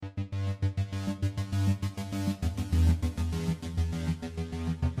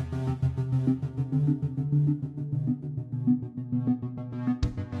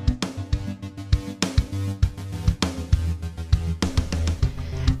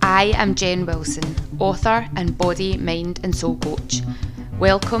I am Jen Wilson, author and body, mind and soul coach.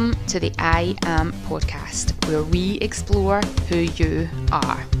 Welcome to the I Am podcast, where we explore who you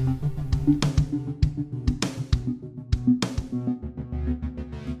are.